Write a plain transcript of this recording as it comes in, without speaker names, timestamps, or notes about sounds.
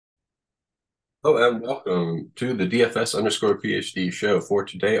Hello and welcome to the DFS underscore PhD show for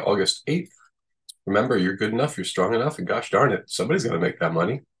today, August 8th. Remember, you're good enough, you're strong enough, and gosh darn it, somebody's going to make that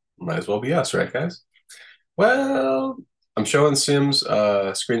money. Might as well be us, right, guys? Well, I'm showing Sims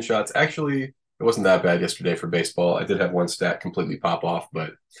screenshots. Actually, it wasn't that bad yesterday for baseball. I did have one stat completely pop off,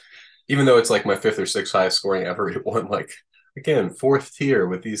 but even though it's like my fifth or sixth highest scoring ever, it won like, again, fourth tier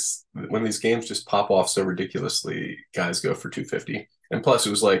with these, when these games just pop off so ridiculously, guys go for 250. And plus, it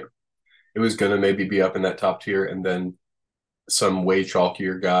was going to maybe be up in that top tier, and then some way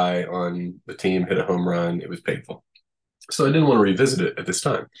chalkier guy on the team hit a home run. It was painful. So I didn't want to revisit it at this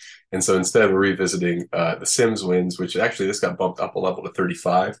time. And so instead, we're revisiting the Sims wins, which actually this got bumped up a level to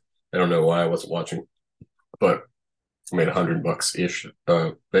 35. I don't know why I wasn't watching, but I made $100 ish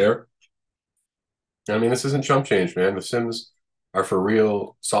there. I mean, this isn't chump change, man. The Sims are for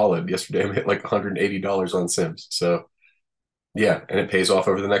real solid. Yesterday, I made like $180 on Sims. So yeah, and it pays off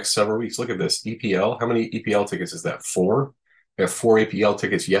over the next several weeks. Look at this EPL. How many EPL tickets is that? Four? We have four EPL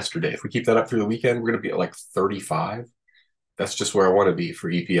tickets yesterday. If we keep that up through the weekend, we're going to be at like 35. That's just where I want to be for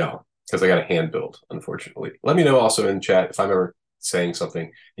EPL because I got a hand build, unfortunately. Let me know also in chat if I'm ever saying something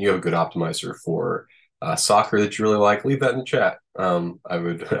and you have a good optimizer for soccer that you really like. Leave that in the chat. I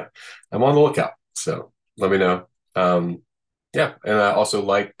would. I'm on the lookout. So let me know. Yeah, and also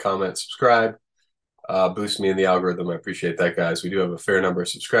like, comment, subscribe. Boost me in the algorithm. I appreciate that, guys. We do have a fair number of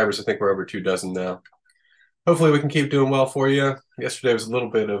subscribers. I think we're over 2 dozen now. Hopefully, we can keep doing well for you. Yesterday was a little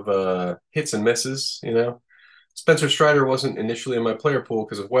bit of hits and misses. Spencer Strider wasn't initially in my player pool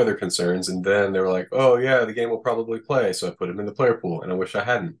because of weather concerns, and then they were like, "Oh yeah, the game will probably play," so I put him in the player pool, and I wish I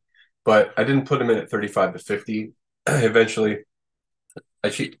hadn't. But I didn't put him in at 35 to 50. Eventually, I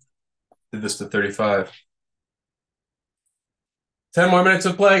did this to 35. 10 more minutes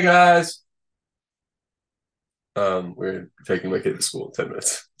of play, guys. We're taking my kid to school in 10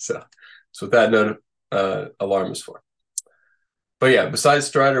 minutes. So that's what that note alarm is for. But yeah, besides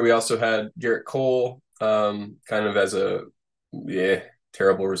Strider, we also had Garrett Cole, kind of as a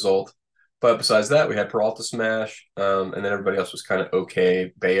terrible result. But besides that, we had Peralta smash, and then everybody else was kind of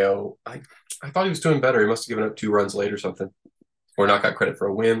okay. Bayo, I thought he was doing better. He must have given up 2 runs late or something, or not got credit for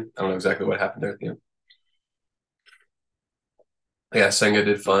a win. I don't know exactly what happened there at the end. Yeah, Senga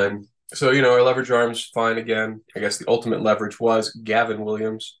did fine. So, our leverage arms fine again. I guess the ultimate leverage was Gavin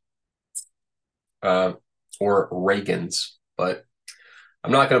Williams, uh, or Reagan's, but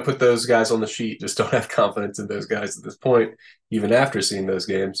I'm not going to put those guys on the sheet. Just don't have confidence in those guys at this point, even after seeing those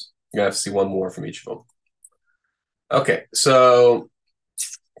games. You're going to have to see one more from each of them. Okay, so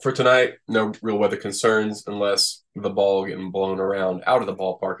for tonight, no real weather concerns unless the ball getting blown around out of the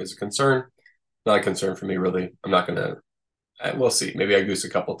ballpark is a concern. Not a concern for me, really. I'm not going to, we'll see. Maybe I goose a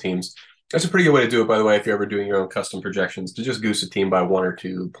couple teams. That's a pretty good way to do it, by the way, if you're ever doing your own custom projections, to just goose a team by 1 or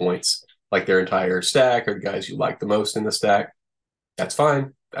 2 points, like their entire stack or the guys you like the most in the stack. That's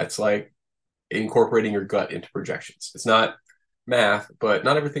fine. That's like incorporating your gut into projections. It's not math, but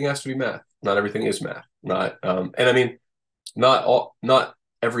not everything has to be math. Not everything is math. And I mean, not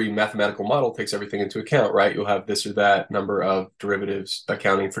every mathematical model takes everything into account, right? You'll have this or that number of derivatives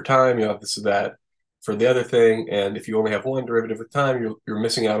accounting for time. You'll have this or that for the other thing. And if you only have one derivative with time, you're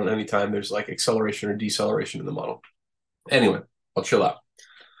missing out on any time there's like acceleration or deceleration in the model. Anyway, I'll chill out.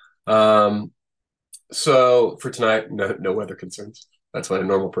 Um, so for tonight, no weather concerns. That's my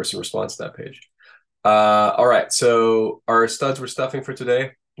normal person response to that page. All right, so our studs we're stuffing for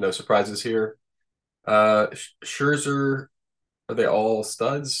today. No surprises here. Scherzer, are they all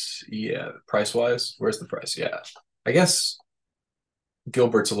studs? Yeah, price wise, where's the price? Yeah, I guess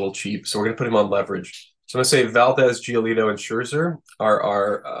Gilbert's a little cheap, so we're gonna put him on leverage. So I'm gonna say Valdez, Giolito, and Scherzer are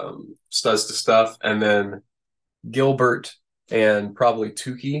our studs to stuff, and then Gilbert and probably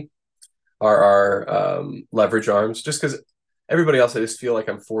Touki are our leverage arms, just because everybody else, I just feel like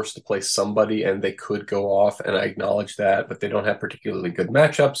I'm forced to play somebody and they could go off, and I acknowledge that, but they don't have particularly good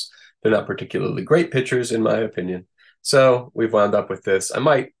matchups. They're not particularly great pitchers, in my opinion. So we've wound up with this.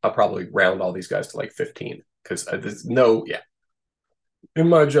 I'll probably round all these guys to like 15 because there's no, yeah, in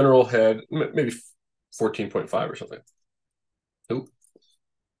my general head, maybe 14.5 or something. Ooh.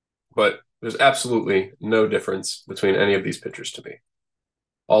 But there's absolutely no difference between any of these pitchers to me.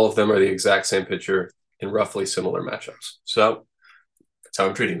 All of them are the exact same pitcher in roughly similar matchups. So that's how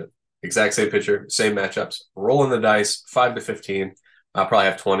I'm treating them. Exact same pitcher, same matchups, rolling the dice, 5 to 15. I'll probably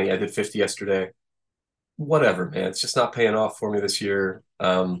have 20. I did 50 yesterday. Whatever, man. It's just not paying off for me this year.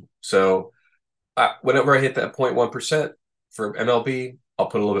 So whenever I hit that 0.1% for MLB, I'll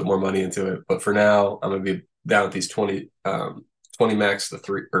put a little bit more money into it. But for now, I'm going to be down at these 20 max the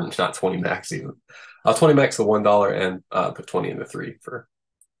three, or not 20 max even. I'll 20 max the $1 and put 20 in the three for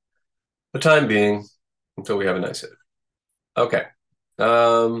the time being until we have a nice hit. Okay.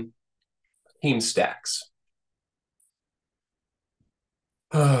 Team stacks.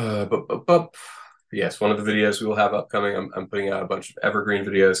 But yes, one of the videos we will have upcoming. I'm putting out a bunch of evergreen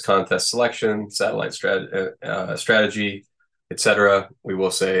videos, contest selection, satellite strategy, etc. We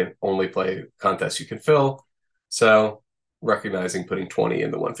will say only play contests you can fill. So recognizing putting 20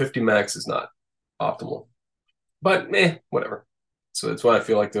 in the 150 max is not optimal, but whatever. So that's what I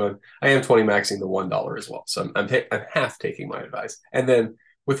feel like doing. I am 20 maxing the $1 as well. So I'm half taking my advice, and then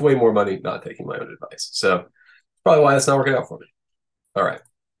with way more money, not taking my own advice. So probably why that's not working out for me. All right.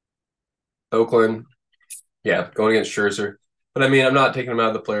 Oakland, yeah, going against Scherzer. But I mean, I'm not taking him out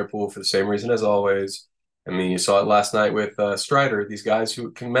of the player pool for the same reason as always. I mean, you saw it last night with Strider. These guys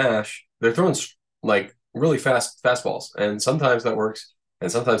who can mash, they're throwing like really fast fastballs, and sometimes that works,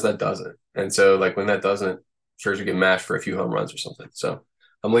 and sometimes that doesn't. And so, like when that doesn't, Scherzer get mashed for a few home runs or something. So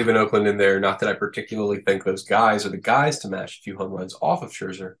I'm leaving Oakland in there. Not that I particularly think those guys are the guys to mash a few home runs off of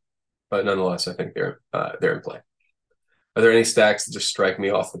Scherzer, but nonetheless, I think they're in play. Are there any stacks that just strike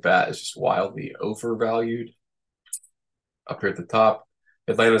me off the bat as just wildly overvalued? Up here at the top,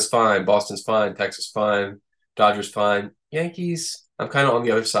 Atlanta's fine, Boston's fine, Texas fine, Dodgers fine, Yankees. I'm kind of on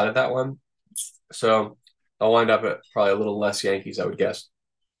the other side of that one, so I'll wind up at probably a little less Yankees, I would guess.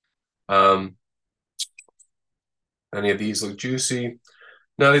 Um, any of these look juicy?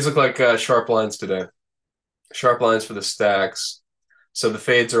 No, these look like sharp lines today. Sharp lines for the stacks. So the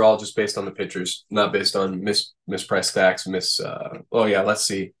fades are all just based on the pitchers, not based on mispriced stacks. Oh yeah, let's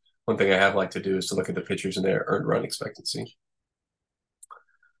see. One thing I have like to do is to look at the pitchers and their earned run expectancy.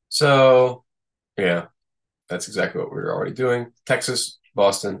 So yeah, that's exactly what we were already doing. Texas,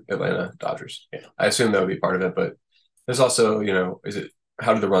 Boston, Atlanta, Dodgers. Yeah, I assume that would be part of it, but there's also,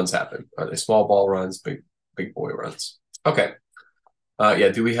 how do the runs happen? Are they small ball runs, big boy runs? Okay. Yeah,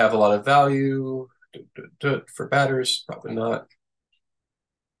 do we have a lot of value for batters? Probably not.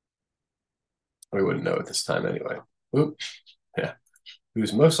 We wouldn't know at this time anyway. Oop. Yeah.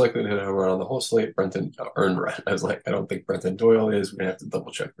 Who's most likely to hit a home run on the whole slate? Brenton earned run. I was like, I don't think Brenton Doyle is. We're gonna have to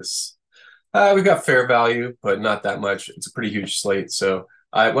double check this. We've got fair value, but not that much. It's a pretty huge slate. So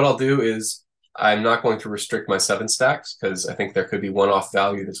what I'll do is I'm not going to restrict my 7 stacks because I think there could be one-off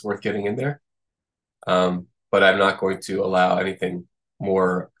value that's worth getting in there. But I'm not going to allow anything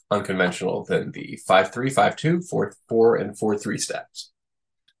more unconventional than the 5-3, 5-2, 4-4, and 4-3 stacks.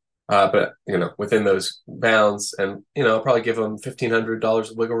 But within those bounds, and I'll probably give them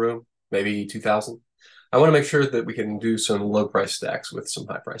 $1,500 of wiggle room, maybe 2,000. I want to make sure that we can do some low price stacks with some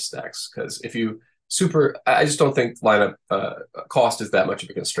high price stacks because I just don't think lineup cost is that much of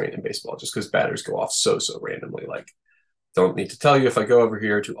a constraint in baseball. Just because batters go off so randomly. Like, don't need to tell you if I go over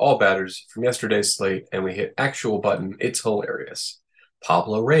here to all batters from yesterday's slate and we hit actual button, it's hilarious.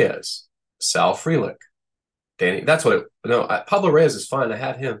 Pablo Reyes, Sal Frelick, Danny. That's what it. No, Pablo Reyes is fine. I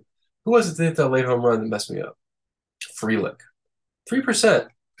had him. Who was it that hit that late home run that messed me up? Frelick. 3%.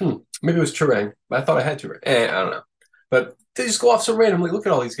 Maybe it was Turang. I thought I had Turang. I don't know. But they just go off so randomly. Look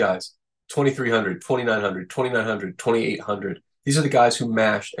at all these guys. 2,300, 2,900, 2,900, 2,800. These are the guys who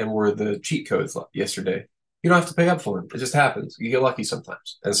mashed and were the cheat codes yesterday. You don't have to pay up for them. It just happens. You get lucky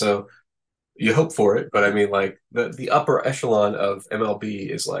sometimes. And so you hope for it. But I mean, like, the upper echelon of MLB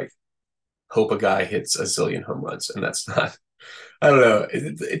is like, hope a guy hits a zillion home runs. And that's not, I don't know.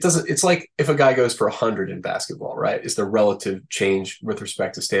 It doesn't. It's like if a guy goes for 100 in basketball, right? Is the relative change with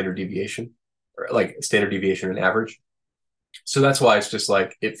respect to standard deviation, or like standard deviation and average? So that's why it's just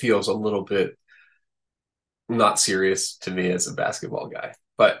like it feels a little bit not serious to me as a basketball guy.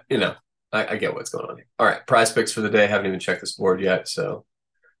 But I get what's going on here. All right, prize picks for the day. I haven't even checked this board yet, so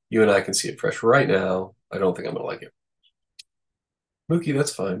you and I can see it fresh right now. I don't think I'm gonna like it. Mookie,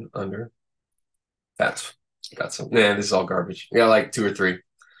 that's fine. Under. That's got some. Nah, this is all garbage. Yeah, like 2 or 3.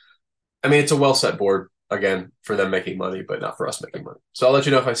 I mean, it's a well set board again for them making money, but not for us making money. So I'll let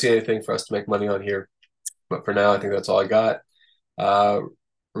you know if I see anything for us to make money on here. But for now, I think that's all I got.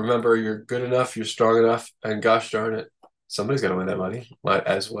 Remember, you're good enough, you're strong enough, and gosh darn it, somebody's got to win that money. Might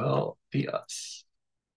as well be us.